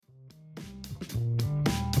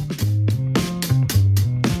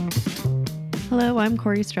Hello, I'm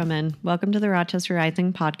Corey Strumman. Welcome to the Rochester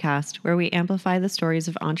Rising podcast, where we amplify the stories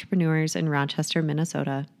of entrepreneurs in Rochester,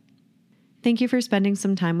 Minnesota. Thank you for spending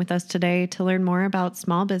some time with us today to learn more about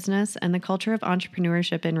small business and the culture of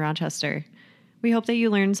entrepreneurship in Rochester. We hope that you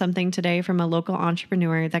learned something today from a local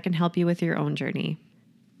entrepreneur that can help you with your own journey.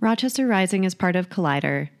 Rochester Rising is part of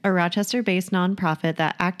Collider, a Rochester-based nonprofit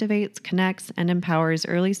that activates, connects, and empowers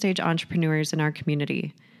early-stage entrepreneurs in our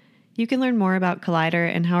community. You can learn more about Collider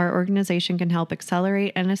and how our organization can help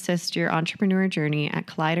accelerate and assist your entrepreneur journey at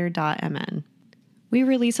collider.mn. We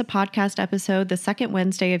release a podcast episode the second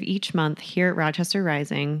Wednesday of each month here at Rochester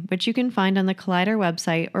Rising, which you can find on the Collider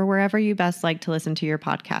website or wherever you best like to listen to your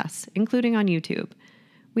podcasts, including on YouTube.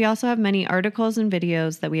 We also have many articles and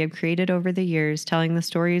videos that we have created over the years telling the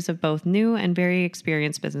stories of both new and very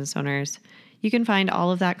experienced business owners. You can find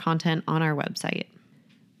all of that content on our website.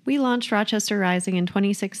 We launched Rochester Rising in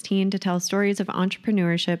 2016 to tell stories of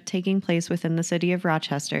entrepreneurship taking place within the city of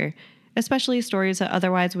Rochester, especially stories that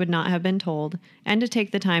otherwise would not have been told, and to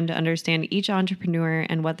take the time to understand each entrepreneur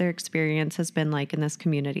and what their experience has been like in this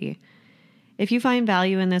community. If you find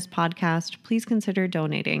value in this podcast, please consider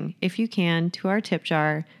donating, if you can, to our tip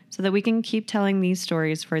jar so that we can keep telling these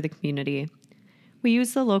stories for the community. We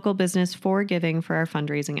use the local business For Giving for our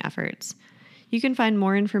fundraising efforts. You can find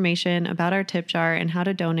more information about our tip jar and how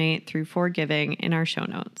to donate through For Giving in our show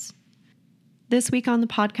notes. This week on the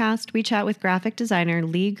podcast, we chat with graphic designer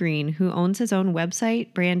Lee Green, who owns his own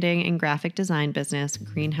website, branding, and graphic design business,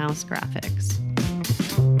 Greenhouse Graphics.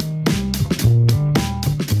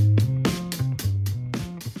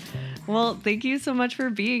 Well, thank you so much for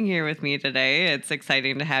being here with me today. It's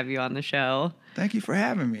exciting to have you on the show. Thank you for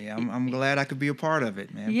having me. I'm glad I could be a part of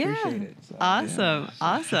it, man. Yeah. Appreciate it. So,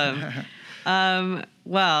 Awesome.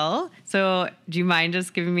 So do you mind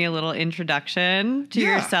just giving me a little introduction to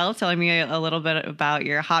yourself, telling me a little bit about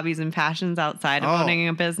your hobbies and passions outside of owning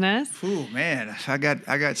a business? Ooh, man, I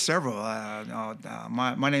got several.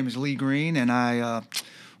 My name is Lee Green, and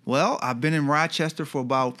I've been in Rochester for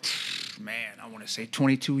about, I want to say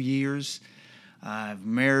 22 years. I've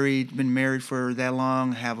been married for that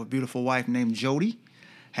long. Have a beautiful wife named Jody.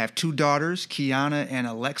 Have two daughters, Kiana and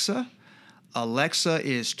Alexa. Alexa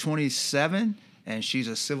is 27, and she's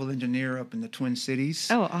a civil engineer up in the Twin Cities.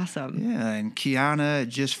 Oh, awesome. Yeah, and Kiana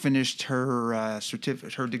just finished her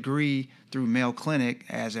her degree through Mayo Clinic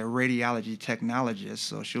as a radiology technologist,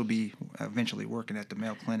 so she'll be eventually working at the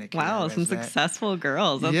Mayo Clinic. Wow, some successful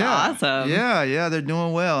girls. That's awesome. Yeah, they're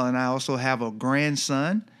doing well. And I also have a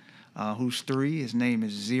grandson who's 3. His name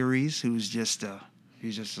is Zeres, who's just...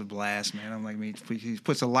 He's just a blast, man. I'm like, he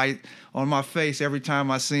puts a light on my face every time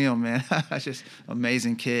I see him, man. It's just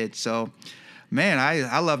amazing kid. So, man,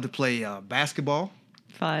 I love to play basketball.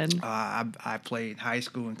 Fun. I played high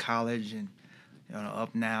school and college and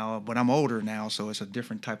up now, but I'm older now, so it's a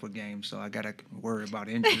different type of game. So I got to worry about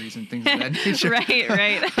injuries and things of that nature.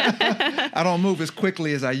 Right. I don't move as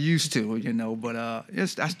quickly as I used to, but I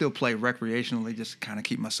still play recreationally, just kind of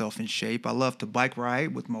keep myself in shape. I love to bike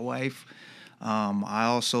ride with my wife. I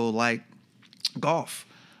also like golf.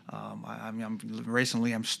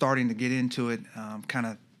 I'm starting to get into it, kind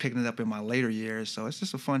of picking it up in my later years. So it's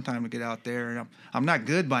just a fun time to get out there. And I'm not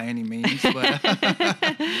good by any means, but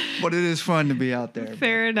but it is fun to be out there.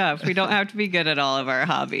 Fair enough. We don't have to be good at all of our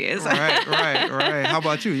hobbies. Right. How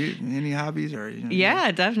about you? Any hobbies or?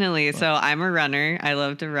 Yeah, definitely. So I'm a runner. I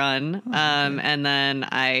love to run. And then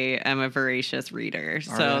I am a voracious reader.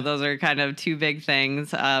 So those are kind of two big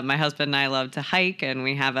things. My husband and I love to hike, and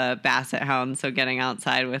we have a basset hound. So getting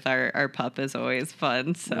outside with our pup is always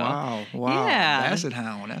fun. So wow. Yeah. Basset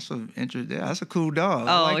hound. That's a cool dog.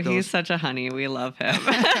 Oh, he's such a honey. We love him.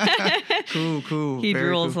 Cool. He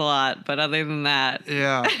Very drools cool. a lot, but other than that,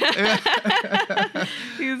 yeah.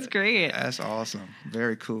 he's great. That's awesome.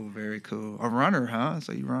 Very cool. A runner, huh?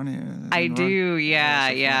 So you run here? I do,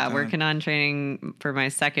 yeah. Fun Working on training for my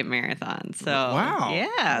second marathon. So wow.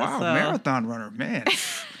 Yeah. Wow, so. Marathon runner, man.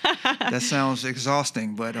 That sounds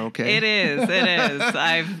exhausting, but okay. It is.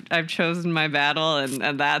 I've chosen my battle,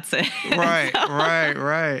 and that's it. Right.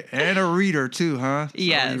 And a reader too, huh? So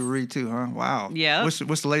yes. You read too, huh? Wow. Yeah. What's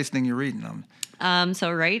the latest thing you're reading?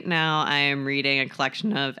 So right now I am reading a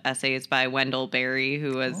collection of essays by Wendell Berry,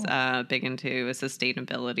 who was big into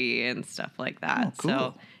sustainability and stuff like that. Oh, cool.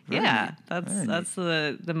 So that's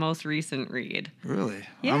the most recent read. Really?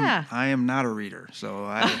 Yeah. I am not a reader, so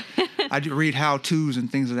I do read how-tos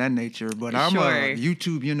and things of that nature, but I'm Sure. a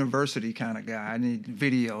YouTube University kind of guy. I need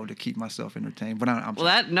video to keep myself entertained. But I'm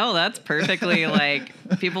that's perfectly like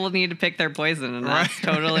people need to pick their poison, and that's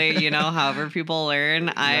totally, however people learn.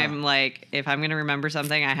 Yeah. I'm like, if I'm going to remember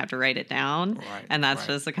something, I have to write it down. Right, and that's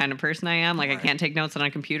just the kind of person I am. Like, I can't take notes on a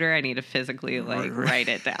computer. I need to physically write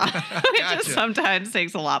it down. It just sometimes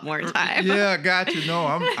takes a lot more time. Yeah, got you. No,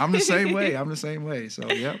 I'm the same way.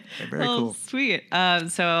 So, yep, very cool. Sweet.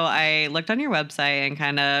 So I looked on your website and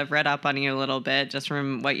kind of read up on you a little bit just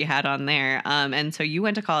from what you had on there. And so you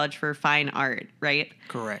went to college for fine art, right?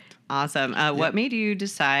 Correct. Awesome. What made you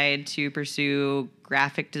decide to pursue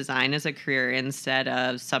graphic design as a career instead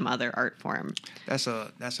of some other art form? That's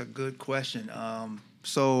a good question.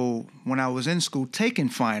 So when I was in school taking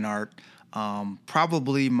fine art,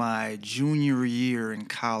 probably my junior year in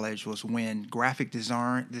college was when graphic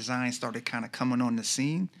design started kind of coming on the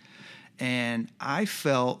scene. And I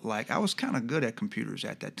felt like I was kind of good at computers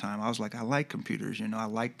at that time. I was like, I like computers, I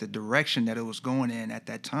liked the direction that it was going in at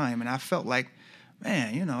that time. And I felt like,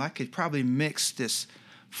 man, I could probably mix this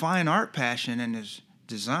fine art passion and this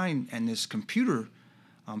design and this computer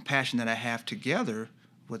passion that I have together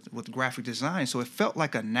with graphic design. So it felt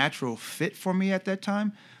like a natural fit for me at that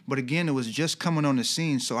time. But again, it was just coming on the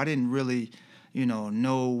scene, so I didn't really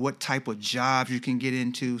know what type of jobs you can get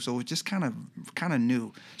into. So it was just kind of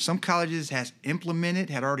new. Some colleges had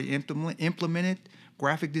already implemented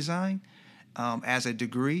graphic design as a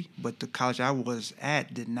degree, but the college I was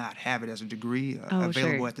at did not have it as a degree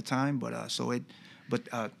available at the time. But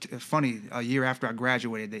funny, a year after I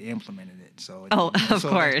graduated, they implemented it. So of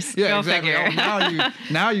course. Yeah, Go exactly. Figure.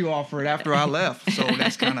 Now you offer it after I left. So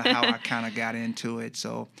that's kind of how I kind of got into it.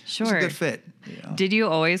 So sure. It's a good fit. Did you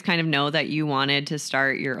always kind of know that you wanted to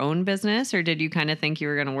start your own business, or did you kind of think you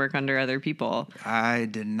were going to work under other people? I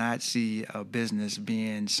did not see a business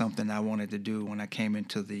being something I wanted to do when I came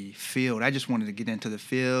into the field. I just wanted to get into the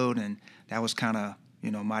field, and that was kind of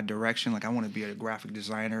my direction. Like, I want to be a graphic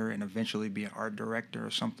designer and eventually be an art director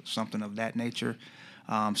or something of that nature.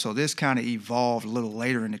 So this kind of evolved a little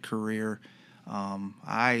later in the career.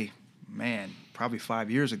 Probably 5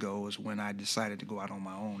 years ago was when I decided to go out on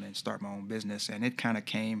my own and start my own business. And it kind of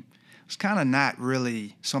it's kind of not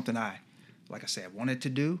really something like I said, wanted to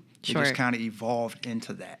do. Sure. It just kind of evolved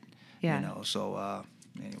into that. Yeah. So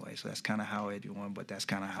anyway, so that's kind of how it went, but that's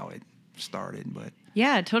kind of how it started. But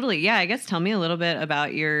yeah, totally. Yeah, I guess tell me a little bit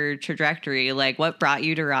about your trajectory. Like, what brought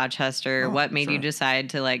you to Rochester? What made you decide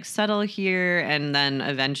to settle here and then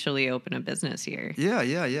eventually open a business here?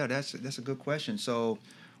 Yeah. That's a good question. So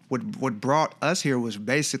what brought us here was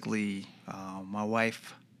basically my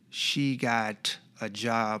wife. She got a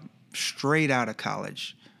job straight out of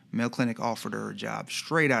college. Mayo Clinic offered her a job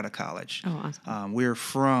straight out of college. Oh, awesome. We're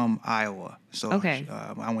from Iowa, so okay.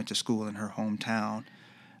 I went to school in her hometown.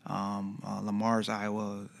 Lamar's,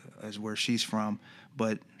 Iowa, is where she's from.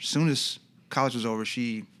 But as soon as college was over,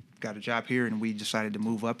 she got a job here, and we decided to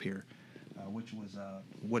move up here, which was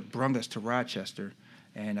what brought us to Rochester.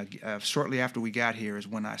 And shortly after we got here is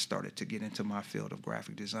when I started to get into my field of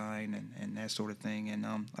graphic design and that sort of thing. And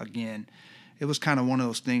again, it was kind of one of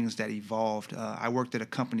those things that evolved. I worked at a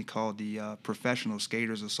company called the Professional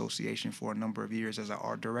Skaters Association for a number of years as an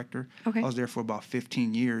art director. Okay. I was there for about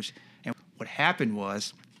 15 years. And what happened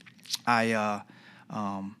was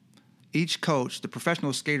each coach, the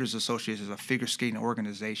Professional Skaters Association is a figure skating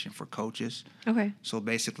organization for coaches. Okay. So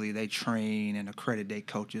basically they train and accreditate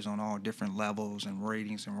coaches on all different levels and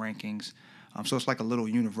ratings and rankings. So it's like a little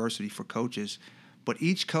university for coaches. But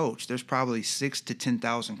each coach, there's probably 6,000 to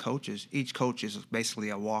 10,000 coaches. Each coach is basically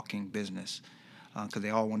a walking business because they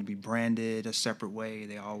all want to be branded a separate way.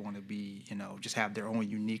 They all want to be, just have their own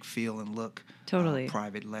unique feel and look. Totally.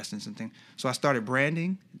 Private lessons and things. So I started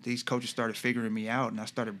branding. These coaches started figuring me out, and I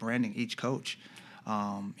started branding each coach.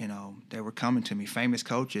 They were coming to me, famous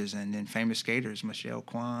coaches, and then famous skaters, Michelle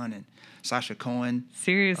Kwan and Sasha Cohen.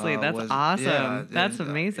 Seriously, that's awesome. Yeah, that's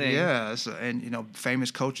amazing. And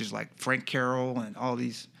famous coaches like Frank Carroll and all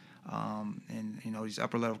these, these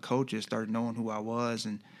upper level coaches started knowing who I was,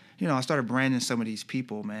 and I started branding some of these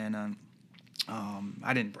people, man.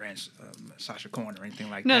 I didn't brand Sasha Cohen or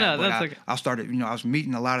anything like that. No, that's okay. I started, I was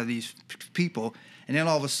meeting a lot of these people, and then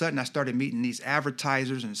all of a sudden I started meeting these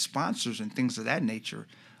advertisers and sponsors and things of that nature.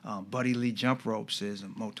 Buddy Lee Jump Ropes is a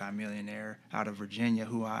multimillionaire out of Virginia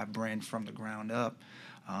who I brand from the ground up.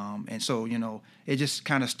 And so, it just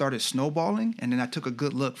kind of started snowballing. And then I took a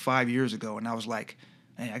good look 5 years ago, and I was like,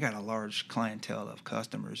 hey, I got a large clientele of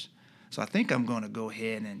customers. So I think I'm going to go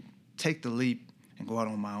ahead and take the leap and go out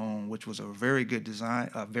on my own, which was a very good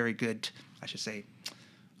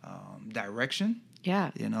direction.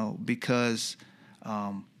 Yeah. Because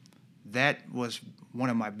that was one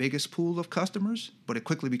of my biggest pool of customers, but it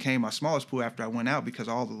quickly became my smallest pool after I went out because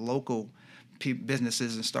all the local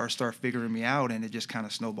businesses and start figuring me out, and it just kind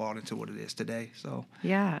of snowballed into what it is today. So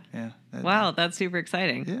yeah. Wow, that's super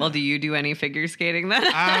exciting. Yeah. Well, do you do any figure skating then?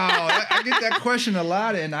 I get that question a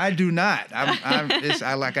lot, and I do not.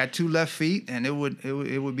 I got 2 left feet, and it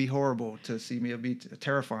would be horrible to see me. It'd be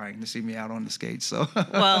terrifying to see me out on the skates. So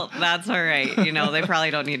well, that's all right. They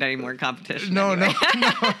probably don't need any more competition. No, anyway.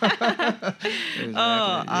 no. Exactly.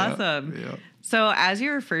 Oh, awesome. Yeah. So as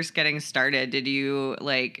you were first getting started, did you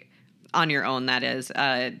on your own, that is,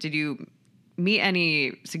 did you meet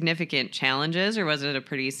any significant challenges, or was it a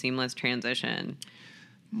pretty seamless transition?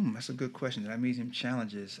 That's a good question. Did I meet some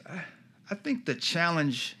challenges? I think the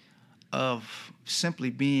challenge of simply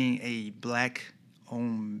being a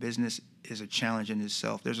Black-owned business is a challenge in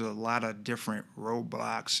itself. There's a lot of different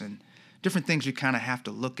roadblocks and different things you kind of have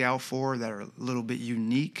to look out for that are a little bit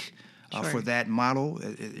unique for that model,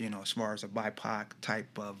 as far as a BIPOC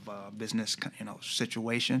type of business,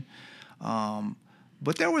 situation. But I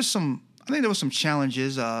think there was some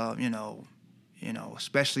challenges,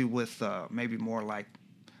 especially with maybe more like,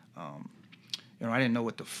 I didn't know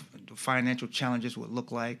what the financial challenges would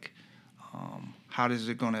look like. How is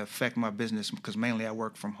it going to affect my business? Because mainly I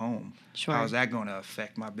work from home. Sure. How is that going to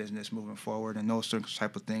affect my business moving forward and those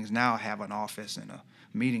type of things? Now I have an office and a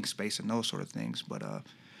meeting space and those sort of things. But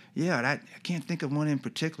I can't think of one in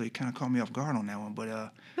particular. You kind of caught me off guard on that one. But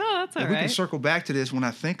no, that's all right. We can circle back to this when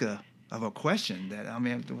I think of a question that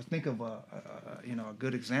think of a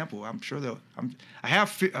good example. I'm sure I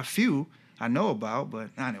have a few I know about, but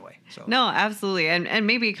anyway. So no, absolutely, and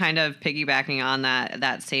maybe kind of piggybacking on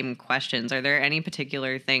that same questions. Are there any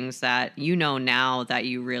particular things that now that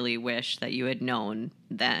you really wish that you had known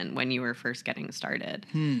then when you were first getting started?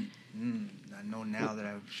 I know now that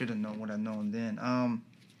I should have known what I known then.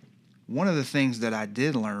 One of the things that I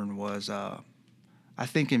did learn was I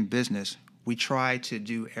think in business we try to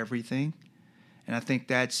do everything, and I think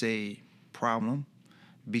that's a problem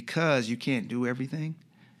because you can't do everything.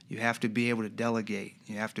 You have to be able to delegate.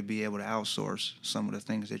 You have to be able to outsource some of the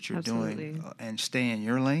things that you're doing and stay in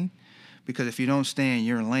your lane. Because if you don't stay in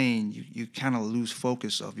your lane, you kind of lose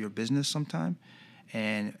focus of your business sometime.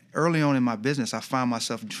 And early on in my business, I found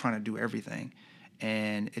myself trying to do everything,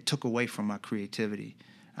 and it took away from my creativity.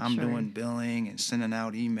 I'm doing billing and sending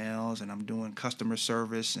out emails, and I'm doing customer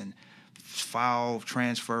service and file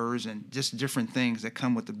transfers and just different things that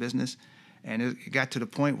come with the business. And it got to the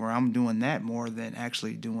point where I'm doing that more than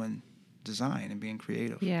actually doing design and being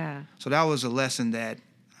creative. Yeah. So that was a lesson that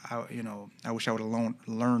I wish I would have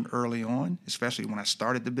learned early on, especially when I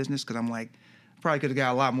started the business, because I'm like, I probably could have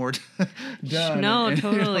got a lot more done. No,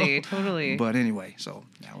 totally. But anyway, so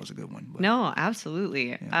that was a good one. But, no,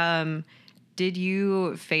 absolutely. Yeah. Did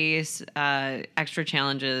you face extra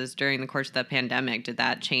challenges during the course of the pandemic? Did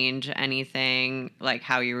that change anything, like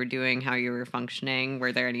how you were doing, how you were functioning?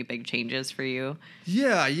 Were there any big changes for you?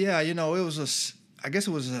 Yeah. It was I guess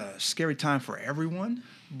it was a scary time for everyone,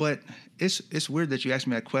 but it's weird that you asked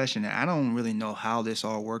me that question. I don't really know how this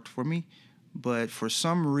all worked for me, but for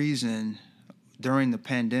some reason during the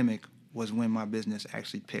pandemic was when my business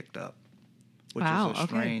actually picked up, which is a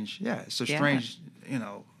strange, it's a strange,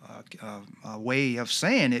 way of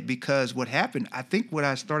saying it, because what happened, I think what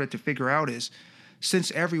I started to figure out is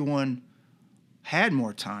since everyone had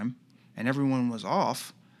more time and everyone was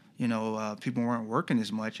off, people weren't working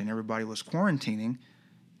as much and everybody was quarantining,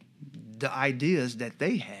 the ideas that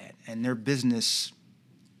they had and their business,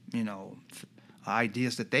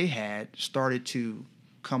 ideas that they had started to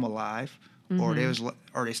come alive, or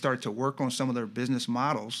they started to work on some of their business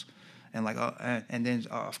models. And and then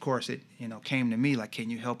of course it came to me like, can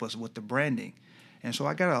you help us with the branding? And so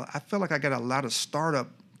I felt like I got a lot of startup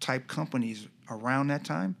type companies around that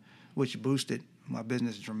time, which boosted my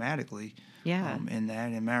business dramatically. Yeah. In that,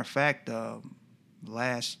 and matter of fact,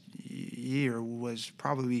 last year was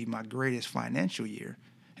probably my greatest financial year,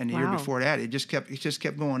 and the year before that, it just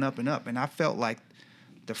kept going up and up. And I felt like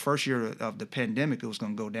the first year of the pandemic, it was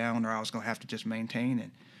going to go down, or I was going to have to just maintain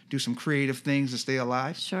and do some creative things to stay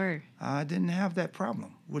alive. Sure. I didn't have that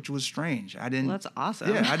problem, which was strange. I didn't. Well, that's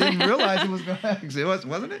awesome. Yeah, I didn't realize it was going to happen.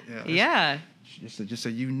 Wasn't it? Yeah. Just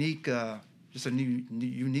a unique,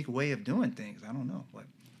 unique way of doing things. I don't know. But.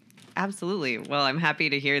 Absolutely. Well, I'm happy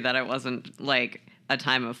to hear that it wasn't like a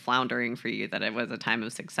time of floundering for you, that it was a time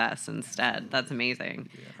of success instead. That's amazing.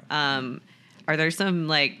 Yeah. Are there some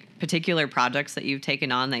particular projects that you've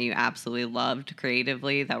taken on that you absolutely loved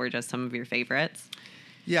creatively that were just some of your favorites?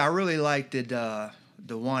 Yeah, I really liked it. The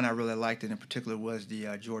one I really liked in particular was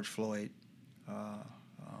the George Floyd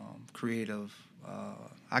creative.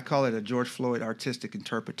 I call it a George Floyd artistic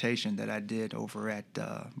interpretation that I did over at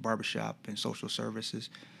Barbershop and Social Services.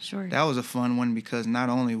 Sure. That was a fun one because not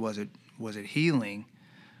only was it healing,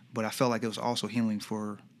 but I felt like it was also healing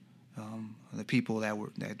for the people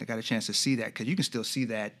that got a chance to see that, because you can still see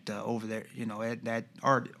that over there. That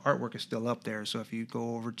artwork is still up there. So if you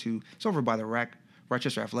go over it's over by the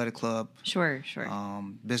Rochester Athletic Club. Sure.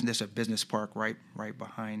 There's a business park right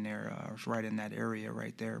behind there. It's right in that area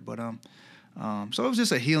right there. But so it was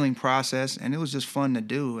just a healing process, and it was just fun to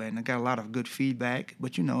do, and I got a lot of good feedback.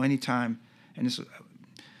 But anytime, and this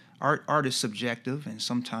art is subjective, and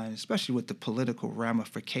sometimes, especially with the political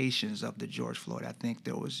ramifications of the George Floyd, I think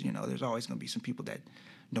there's always going to be some people that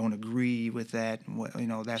don't agree with that,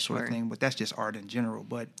 that sort of thing. But that's just art in general.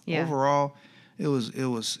 But overall, it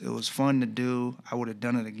was fun to do. I would have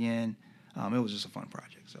done it again. It was just a fun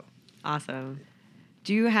project. So awesome.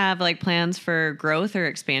 Do you have plans for growth or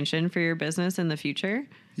expansion for your business in the future?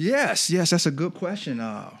 Yes, that's a good question.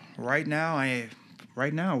 Right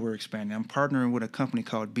now we're expanding. I'm partnering with a company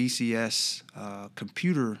called BCS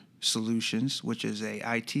Computer Solutions, which is a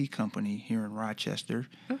IT company here in Rochester.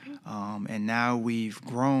 Okay. And now we've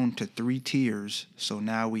grown to 3 tiers. So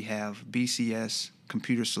now we have BCS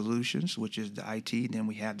Computer Solutions, which is the IT. Then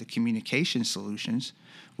we have the Communication Solutions,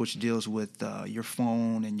 which deals with your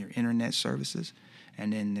phone and your internet services.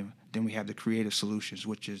 And then we have the Creative Solutions,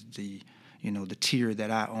 which is the tier that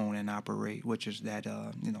I own and operate, which is that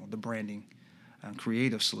the branding and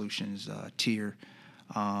creative solutions tier.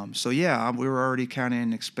 We're already kind of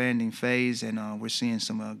in expanding phase, and we're seeing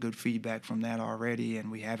some good feedback from that already, and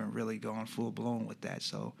we haven't really gone full blown with that.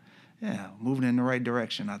 So moving in the right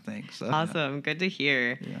direction, I think. So, awesome. Good to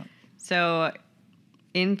hear. Yeah. So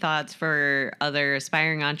in thoughts for other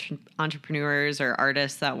aspiring entrepreneurs or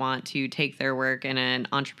artists that want to take their work in an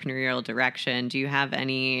entrepreneurial direction, do you have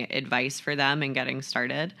any advice for them in getting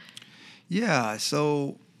started? Yeah,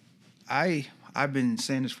 so I've been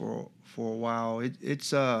saying this for a while.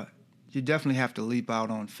 It's you definitely have to leap out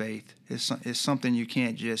on faith. It's something you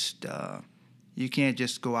can't just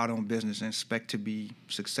go out on business and expect to be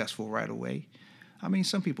successful right away. I mean,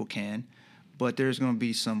 some people can, but there's going to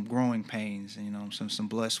be some growing pains, some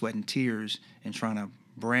blood, sweat, and tears in trying to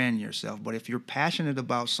brand yourself. But if you're passionate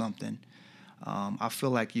about something, I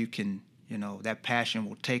feel like you can, that passion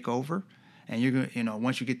will take over. And you're going to,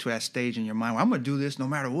 once you get to that stage in your mind, well, I'm going to do this no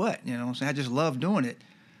matter what, so I just love doing it.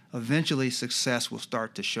 Eventually, success will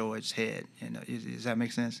start to show its head. Does that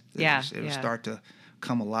make sense? Yeah. It'll start to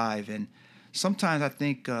come alive. And sometimes I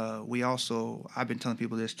think I've been telling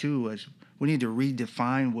people this too, is we need to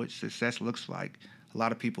redefine what success looks like. A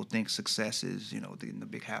lot of people think success is, in the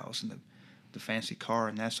big house and the fancy car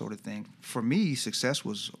and that sort of thing. For me, success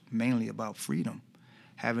was mainly about freedom,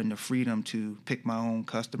 having the freedom to pick my own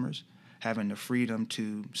customers, having the freedom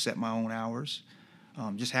to set my own hours,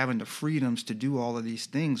 just having the freedoms to do all of these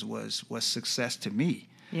things was success to me.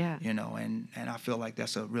 Yeah. And I feel like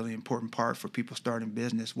that's a really important part for people starting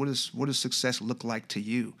business. What does success look like to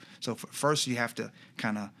you? So first you have to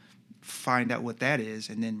kind of find out what that is,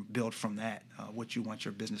 and then build from that what you want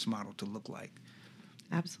your business model to look like.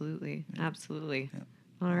 Absolutely. Yeah. Absolutely. Yeah.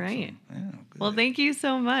 All awesome. right. Yeah, good. Well, thank you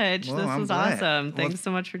so much. Well, this I'm was glad. awesome. Thanks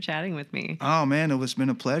so much for chatting with me. Oh, man, it's been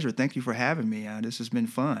a pleasure. Thank you for having me. This has been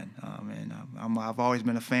fun. I've always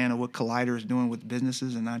been a fan of what Collider is doing with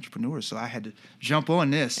businesses and entrepreneurs, so I had to jump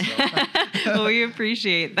on this. So. Well, we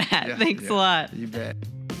appreciate that. Yeah, Thanks a lot. You bet.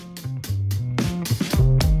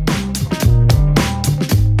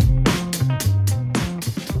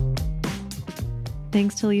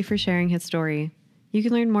 Thanks to Lee for sharing his story. You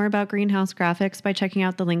can learn more about Greenhouse Graphics by checking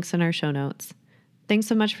out the links in our show notes. Thanks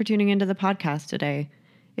so much for tuning into the podcast today.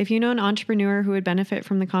 If you know an entrepreneur who would benefit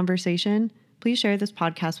from the conversation, please share this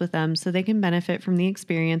podcast with them so they can benefit from the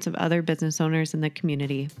experience of other business owners in the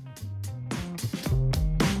community.